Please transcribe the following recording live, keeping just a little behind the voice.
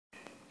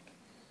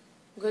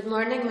Good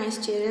morning, my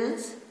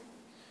students.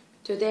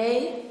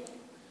 Today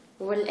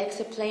we will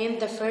explain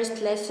the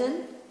first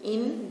lesson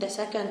in the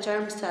second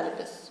term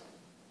syllabus.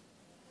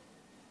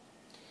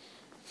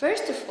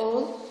 First of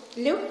all,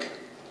 look,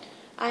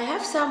 I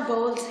have some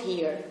balls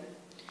here.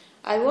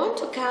 I want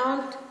to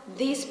count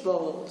these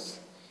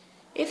balls.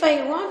 If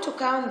I want to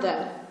count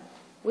them,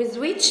 with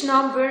which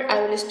number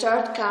I will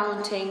start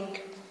counting?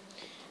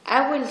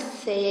 I will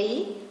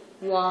say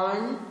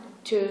 1,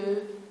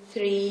 2,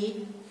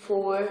 3,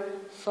 4,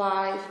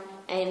 5,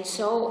 and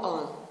so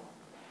on.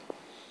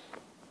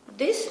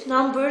 This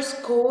number is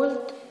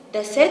called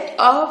the set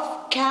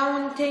of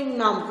counting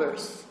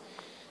numbers.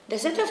 The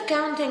set of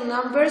counting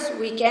numbers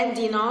we can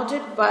denote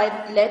it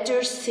by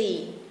letter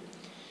C.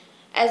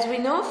 As we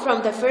know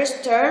from the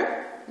first term,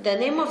 the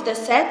name of the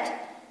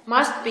set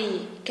must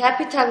be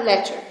capital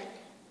letter.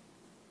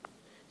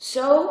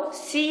 So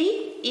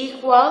C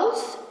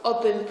equals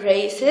open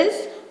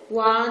braces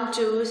 1,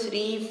 2,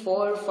 3,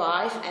 4,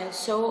 5, and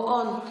so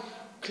on.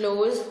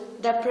 Close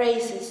the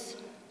braces.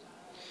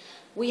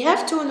 We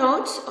have two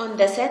notes on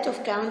the set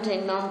of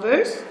counting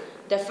numbers.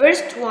 The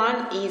first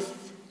one is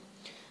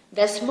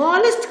the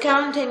smallest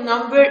counting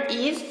number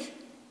is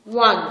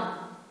 1.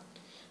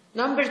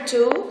 Number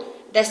 2,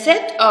 the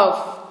set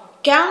of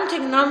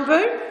counting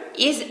number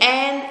is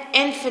an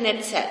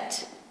infinite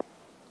set.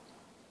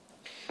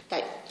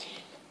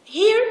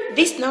 Here,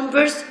 these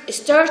numbers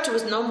start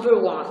with number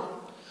 1.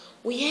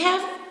 We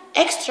have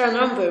extra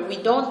number, we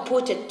don't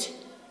put it.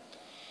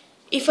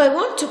 If I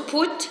want to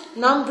put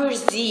number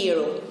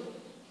 0,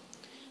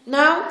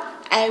 now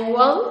I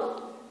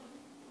will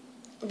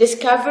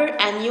discover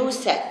a new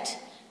set.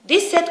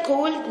 This set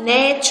called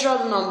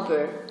natural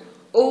number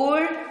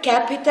or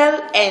capital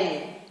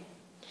N.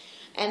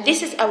 And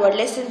this is our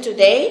lesson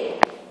today.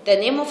 The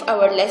name of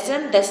our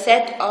lesson, the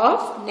set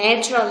of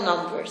natural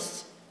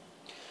numbers.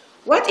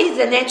 What is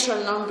the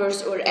natural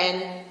numbers or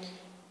N?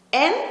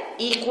 N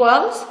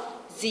equals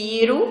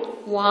 0,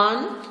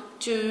 1,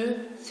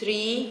 2,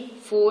 3,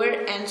 4,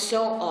 and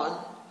so on.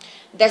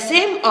 The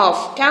same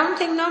of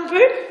counting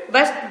number,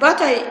 but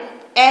I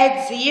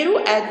add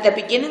 0 at the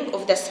beginning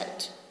of the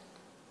set.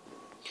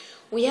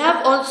 We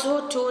have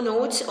also two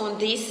notes on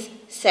this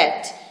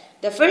set.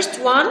 The first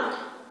one,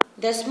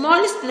 the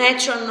smallest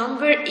natural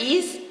number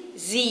is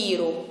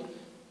 0.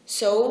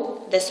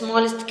 So the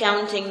smallest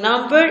counting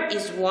number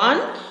is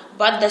 1,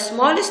 but the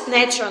smallest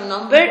natural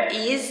number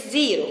is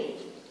 0.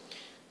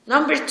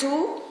 Number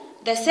 2,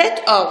 the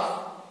set of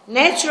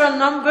natural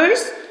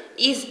numbers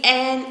is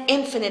an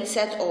infinite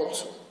set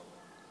also.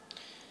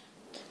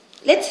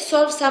 Let's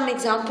solve some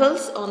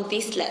examples on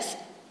this lesson.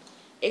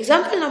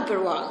 Example number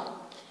 1.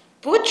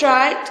 Put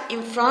right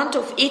in front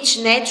of each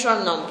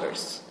natural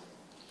numbers.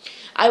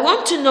 I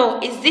want to know,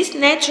 is this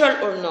natural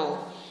or no?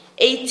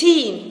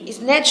 18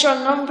 is natural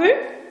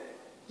number?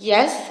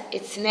 Yes,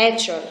 it's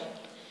natural.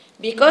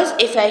 Because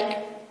if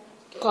I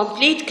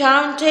complete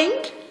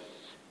counting,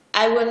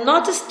 I will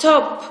not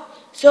stop.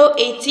 So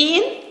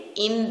 18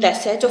 in the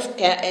set of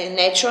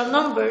natural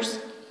numbers.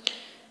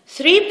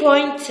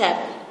 3.7.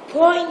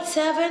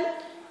 0.7?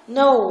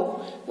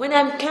 No. When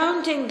I'm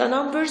counting the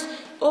numbers,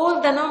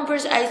 all the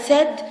numbers I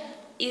said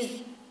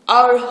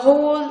are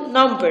whole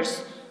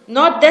numbers,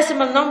 not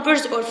decimal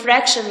numbers or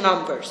fraction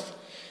numbers.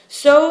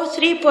 So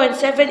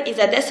 3.7 is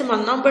a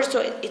decimal number,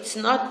 so it's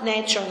not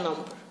natural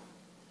number.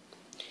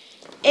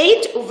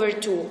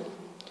 8/2.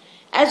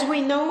 As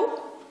we know,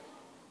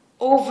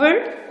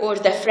 over or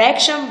the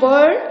fraction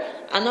bar,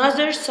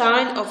 another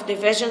sign of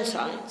division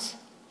signs.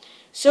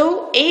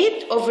 So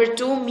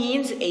 8/2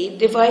 means 8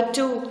 divided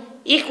 2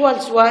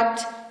 equals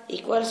what?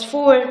 Equals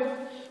 4.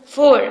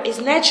 4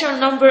 is natural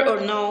number or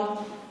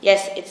no?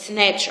 Yes, it's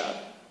natural.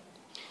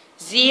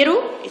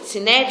 0, it's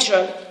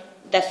natural.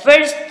 The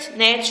first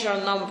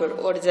natural number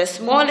or the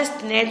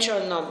smallest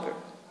natural number.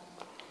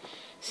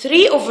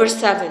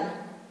 3/7.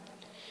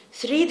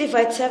 3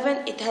 divided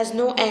 7, it has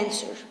no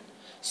answer.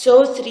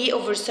 So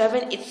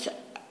 3/7, it's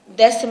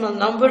decimal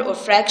number or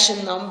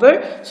fraction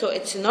number, so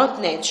it's not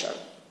natural.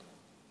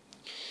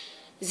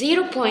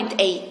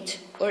 0.8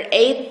 or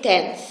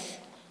 8/10.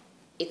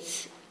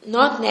 It's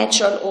not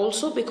natural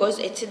also because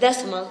it's a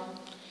decimal.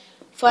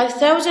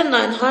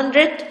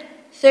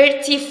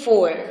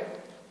 5,934.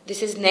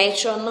 This is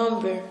natural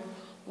number.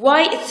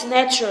 Why it's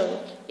natural?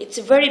 It's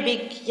very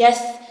big.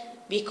 Yes,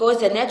 because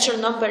the natural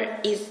number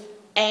is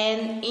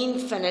an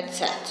infinite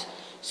set.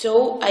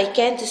 So I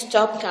can't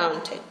stop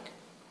counting.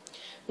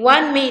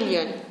 1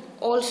 million,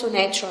 also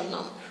natural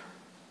number.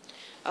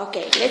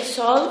 Okay, let's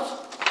solve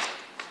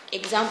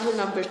example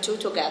number 2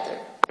 together.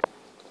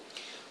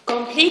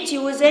 Complete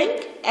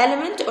using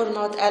element or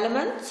not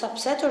element,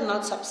 subset or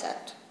not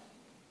subset.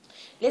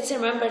 Let's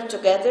remember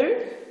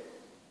together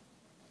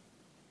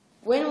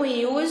when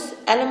we use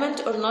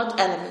element or not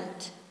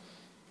element.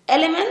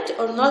 Element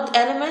or not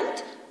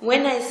element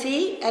when I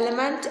see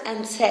element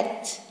and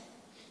set.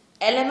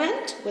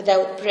 Element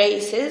without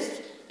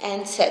braces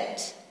and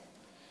set.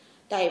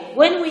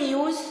 When we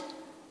use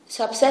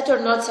subset or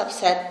not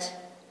subset,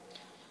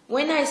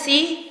 when I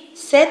see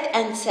set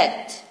and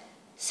set.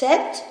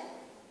 set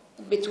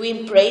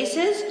between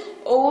braces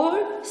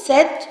or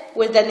set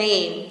with a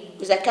name,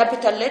 with a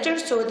capital letter,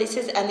 so this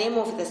is a name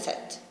of the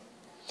set.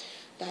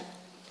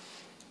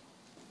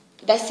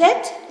 The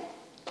set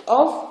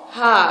of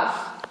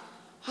half.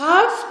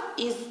 Half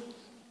is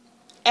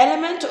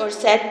element or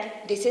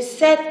set. This is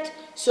set,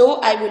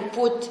 so I will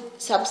put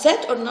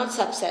subset or not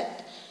subset.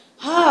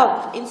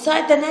 Half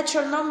inside the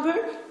natural number?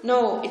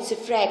 No, it's a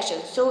fraction,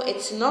 so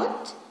it's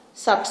not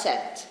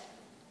subset.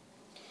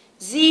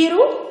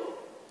 0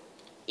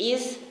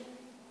 is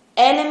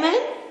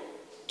element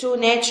to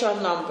natural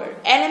number.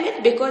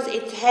 Element because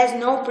it has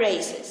no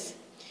braces.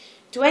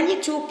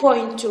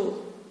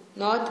 22.2,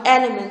 not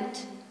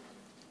element.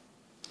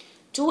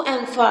 2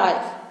 and 5,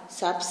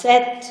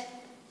 subset.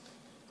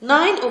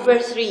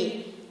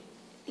 9/3.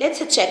 Let's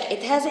check.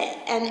 It has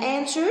an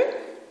answer?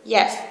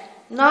 Yes.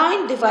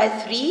 9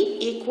 divided 3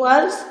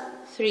 equals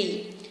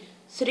 3.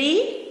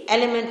 3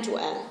 element to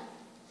n.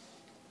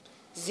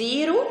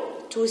 0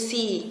 to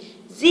c.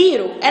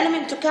 0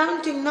 element to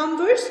counting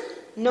numbers?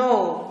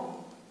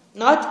 No,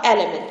 not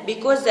element,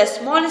 because the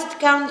smallest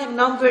counting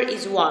number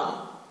is 1.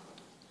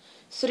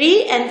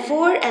 3 and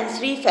 4 and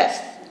 3/5.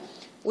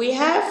 We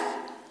have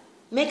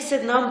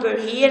mixed number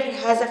here,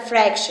 has a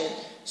fraction,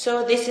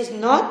 so this is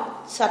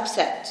not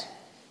subset.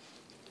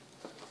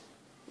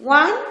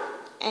 1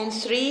 and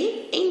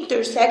 3,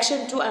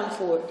 intersection 2 and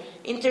 4.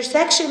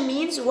 Intersection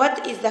means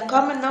what is the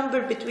common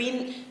number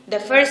between the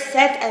first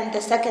set and the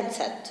second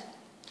set.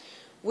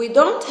 We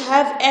don't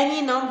have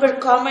any number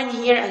common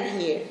here and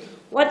here.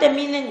 What the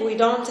meaning we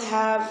don't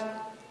have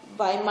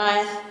by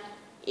math?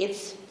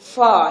 It's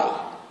phi.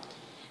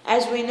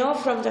 As we know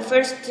from the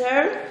first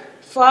term,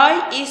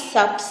 phi is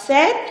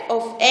subset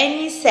of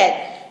any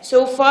set.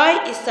 So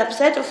phi is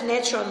subset of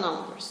natural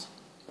numbers.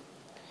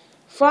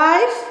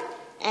 5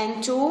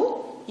 and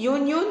 2,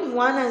 union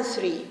 1 and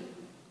 3.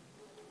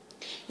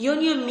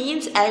 Union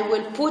means I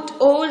will put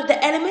all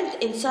the elements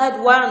inside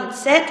one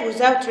set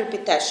without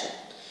repetition.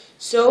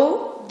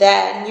 So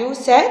the new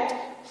set,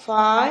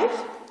 5,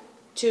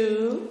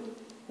 2,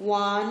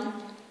 1,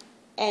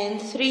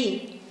 and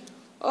 3.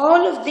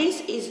 All of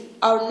this is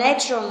our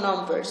natural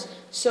numbers.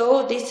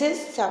 So this is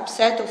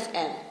subset of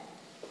n.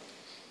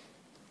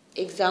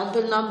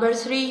 Example number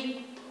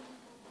 3.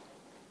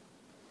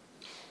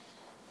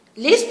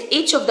 List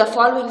each of the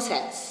following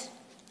sets.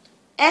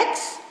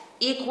 X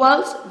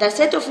equals the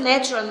set of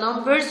natural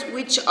numbers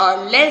which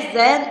are less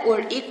than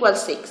or equal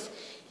 6.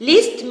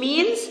 List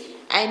means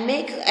I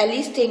make a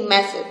listing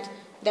method.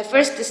 The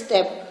first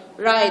step,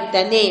 write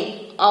the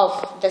name of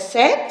the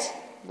set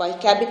by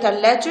capital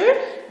letter,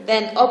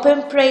 then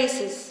open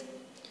braces.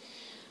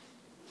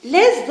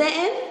 Less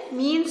than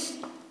means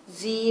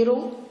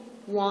 0,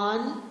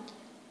 1,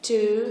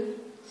 2,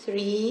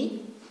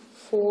 3,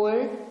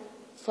 4,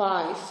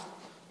 5.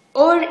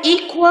 Or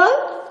equal,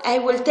 I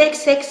will take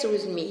 6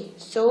 with me.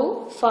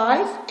 So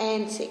 5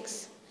 and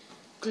 6.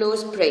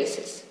 Close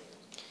braces.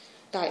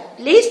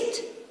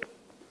 List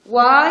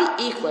y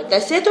equal the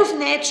set of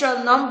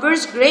natural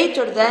numbers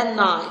greater than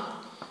 9.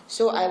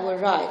 So I will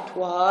write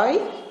y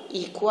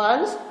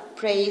equals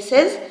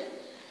braces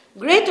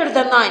greater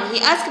than 9. He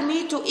asked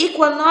me to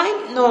equal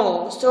 9?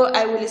 No. So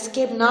I will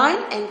skip 9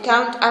 and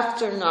count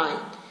after 9.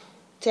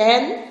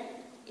 10,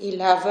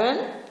 11,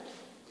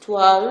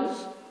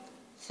 12,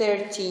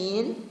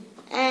 13,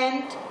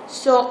 and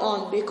so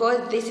on,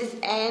 because this is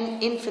an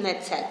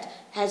infinite set,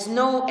 has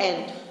no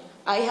end.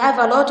 I have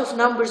a lot of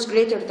numbers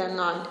greater than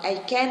 9. I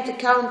can't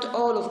count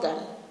all of them.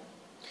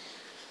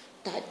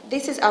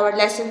 This is our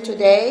lesson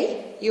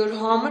today. Your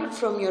homework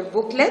from your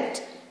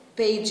booklet,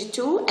 page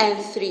 2 and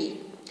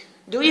 3.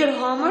 Do your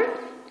homework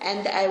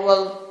and I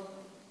will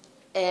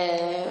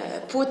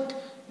put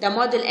the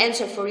model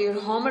answer for your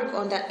homework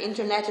on the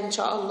internet,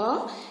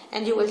 inshallah,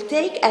 and you will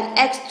take an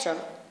extra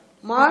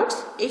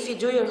marks if you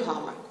do your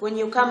homework when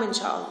you come,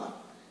 inshallah.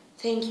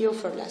 Thank you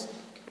for listening.